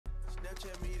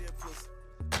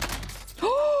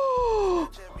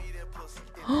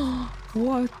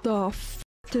What the f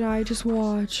did I just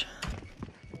watch?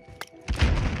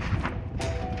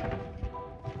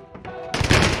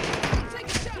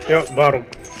 Yep, bottom.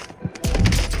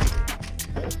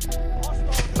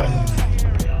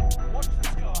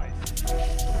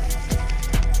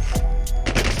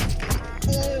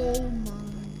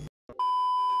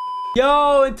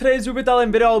 Yo, in today's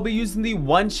REBIRTH video, I'll be using the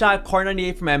one-shot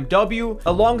KAR98 from MW.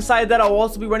 Alongside that, I'll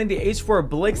also be running the H4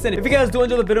 Blixen. If you guys do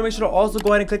enjoy the video, make sure to also go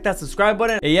ahead and click that subscribe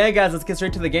button. And yeah, guys, let's get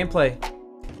straight to the gameplay.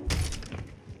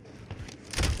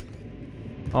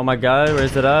 Oh my god,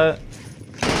 where's it at?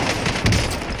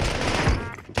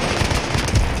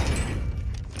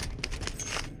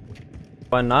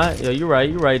 Why not? Yo, you're right,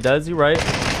 Dez, you're right.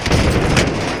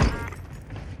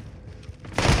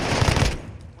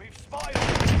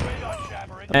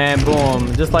 And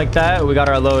boom, just like that, we got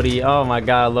our loadie. Oh my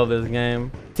god, I love this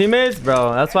game. Teammates,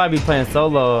 bro, that's why I be playing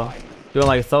solo. Doing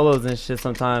like solos and shit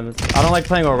sometimes. I don't like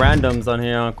playing with randoms on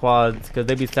here on quads because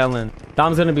they be selling.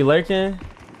 Dom's gonna be lurking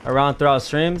around throughout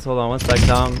streams. Hold on one sec,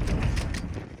 Dom.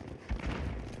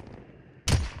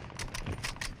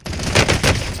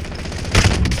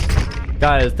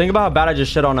 Guys, think about how bad I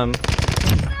just shit on him.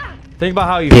 Think about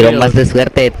how you feel. Más de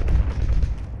suerte.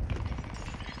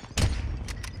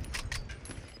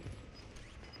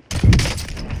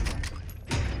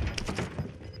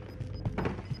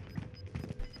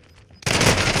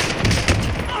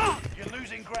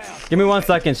 Give me 1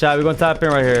 second, chat. We're gonna tap in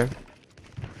right here.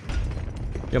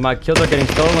 Yo, my kills are getting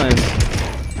stolen.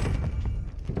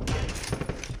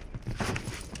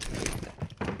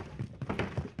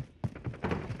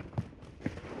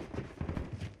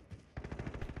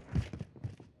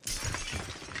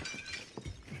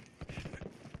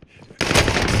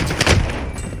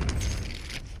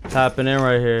 Tapping in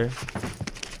right here.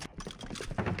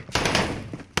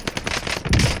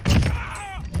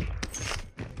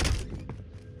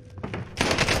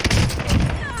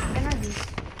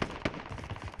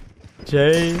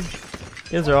 Jay,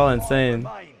 these are all insane.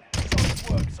 I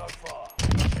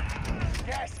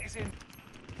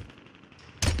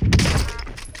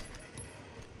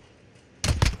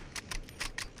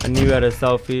knew you had a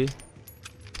selfie.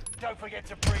 Don't forget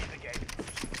to breathe again.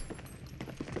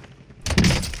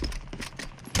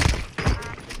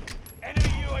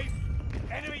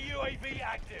 Enemy UAV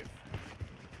active.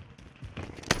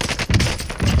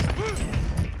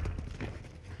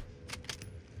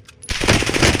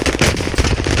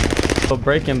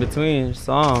 Break in between.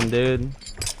 Saw him, dude.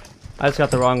 I just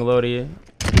got the wrong loadie.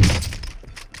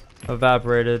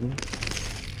 Evaporated.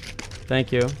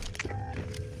 Thank you.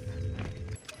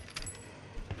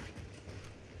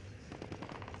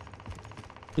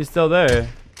 He's still there.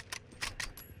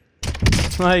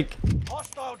 Like,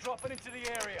 Hostile dropping into the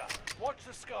area. Watch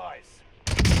the skies.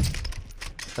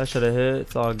 that should have hit.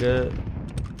 It's all good.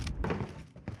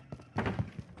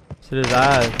 Shit is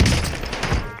ass.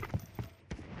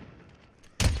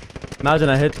 Imagine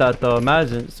I hit that though.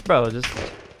 Imagine, bro. Just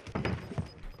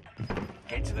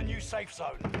get to the new safe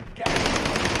zone.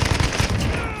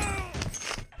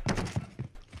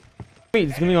 wait,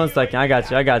 just give me 1 second. I got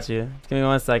you. Just give me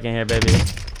 1 second here, baby.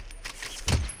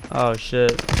 Oh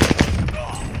shit.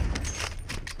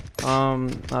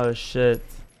 Oh shit.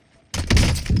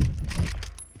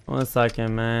 1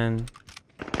 second, man.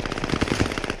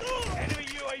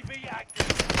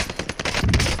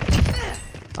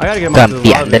 I gotta get my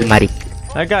lobby.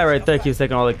 That guy right there keeps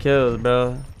taking all the kills,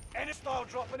 bro.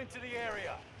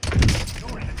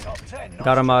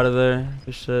 Got him out of there.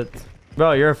 Good shit.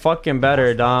 Bro, you're fucking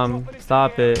better, Dom.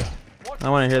 Stop it. I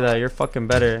wanna hear that. You're fucking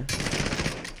better.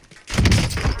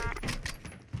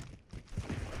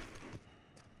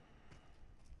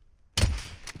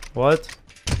 What?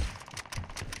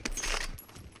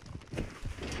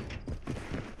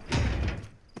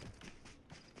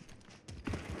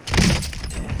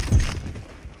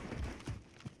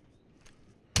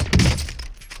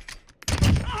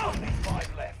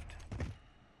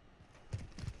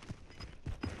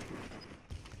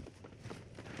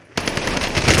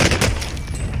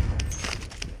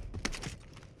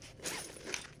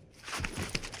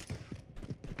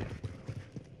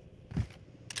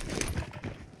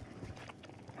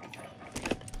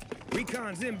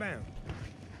 Recon's inbound.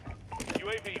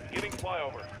 UAV beginning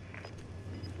flyover.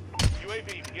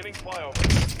 UAV beginning flyover.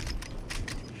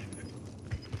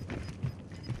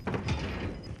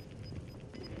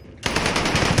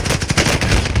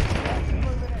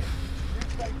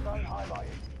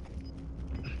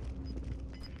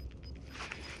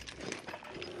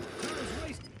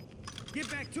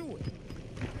 Get back to it.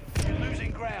 You're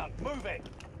losing ground. Move it.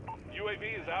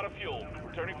 UAV is out of fuel.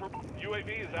 Returning for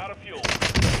UAV is out of fuel.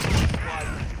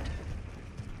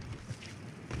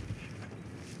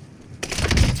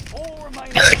 All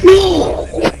remaining.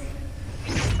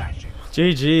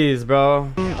 GG's,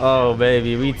 bro. Oh,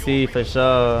 baby. We T for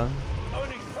sure.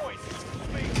 Owning points.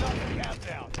 Speeds up the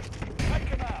countdown. Take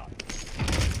him out.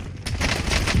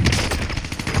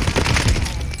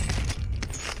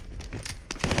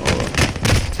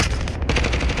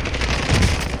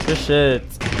 Good shit.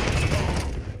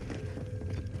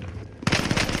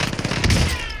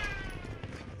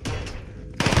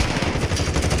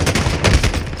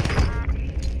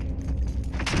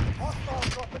 Hostiles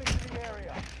dropping into the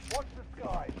area. Watch the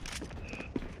sky.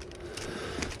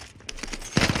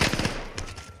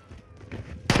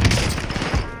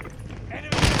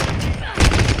 Enemy.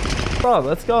 Bro,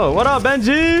 let's go. What up,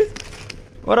 Benji?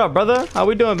 What up, brother? How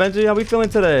we doing, Benji? How we feeling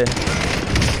today?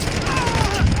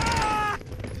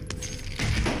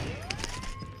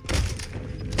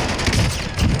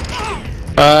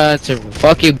 It's a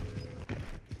fucking.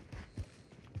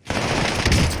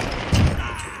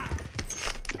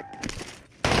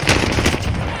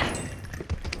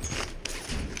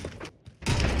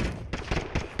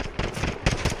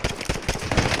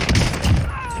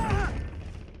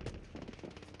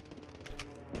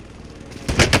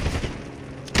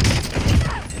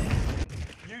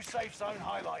 New safe zone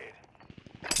highlighted.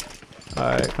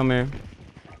 Alright, come here.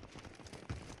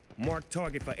 Mark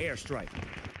target for airstrike.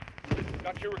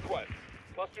 Got your request.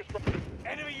 Clusters from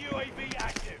enemy UAV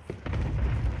active.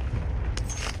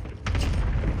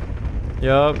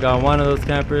 Yup, got one of those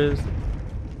campers.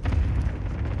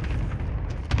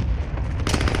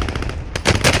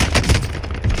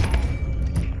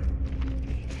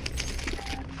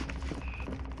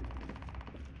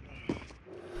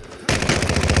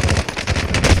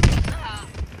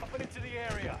 Dropping into the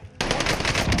area.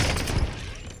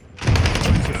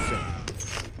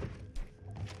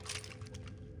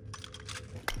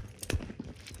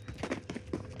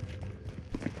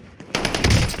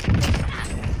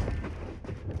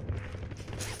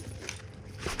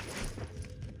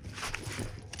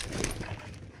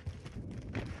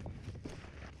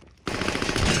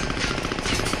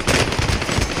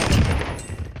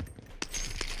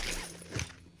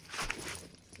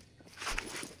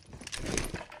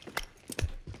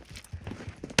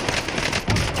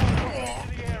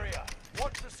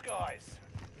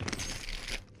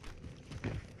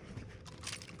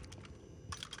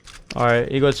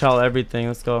 Alright, Eagle Child everything.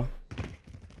 Let's go.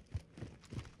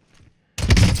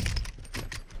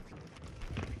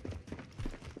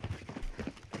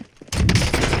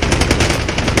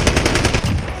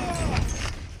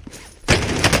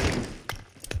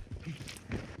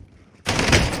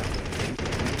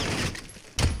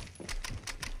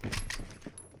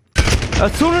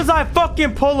 As soon as I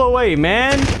fucking pull away,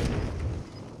 man.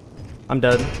 I'm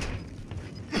dead.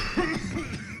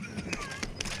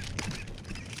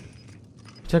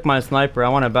 Check my sniper. I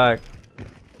want it back.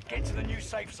 Get to the new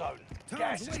safe zone.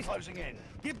 Gas is closing in.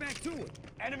 Get back to it.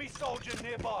 Enemy soldier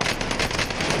nearby.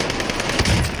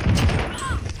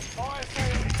 Fire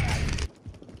sale active.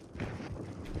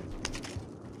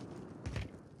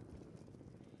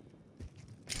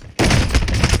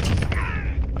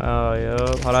 Oh, yo.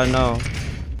 How'd I know?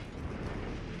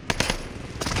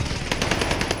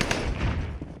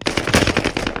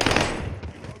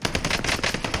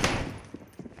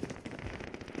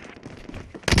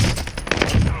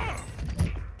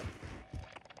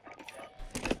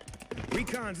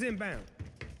 Recon's inbound.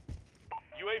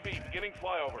 UAV beginning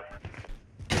flyover.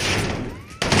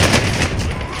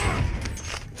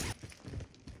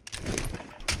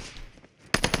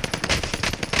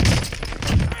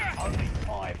 Only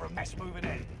 5 remain moving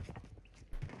in.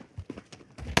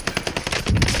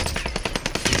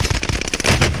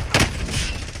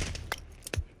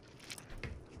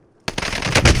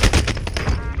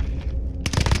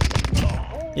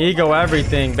 Ego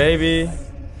everything, baby.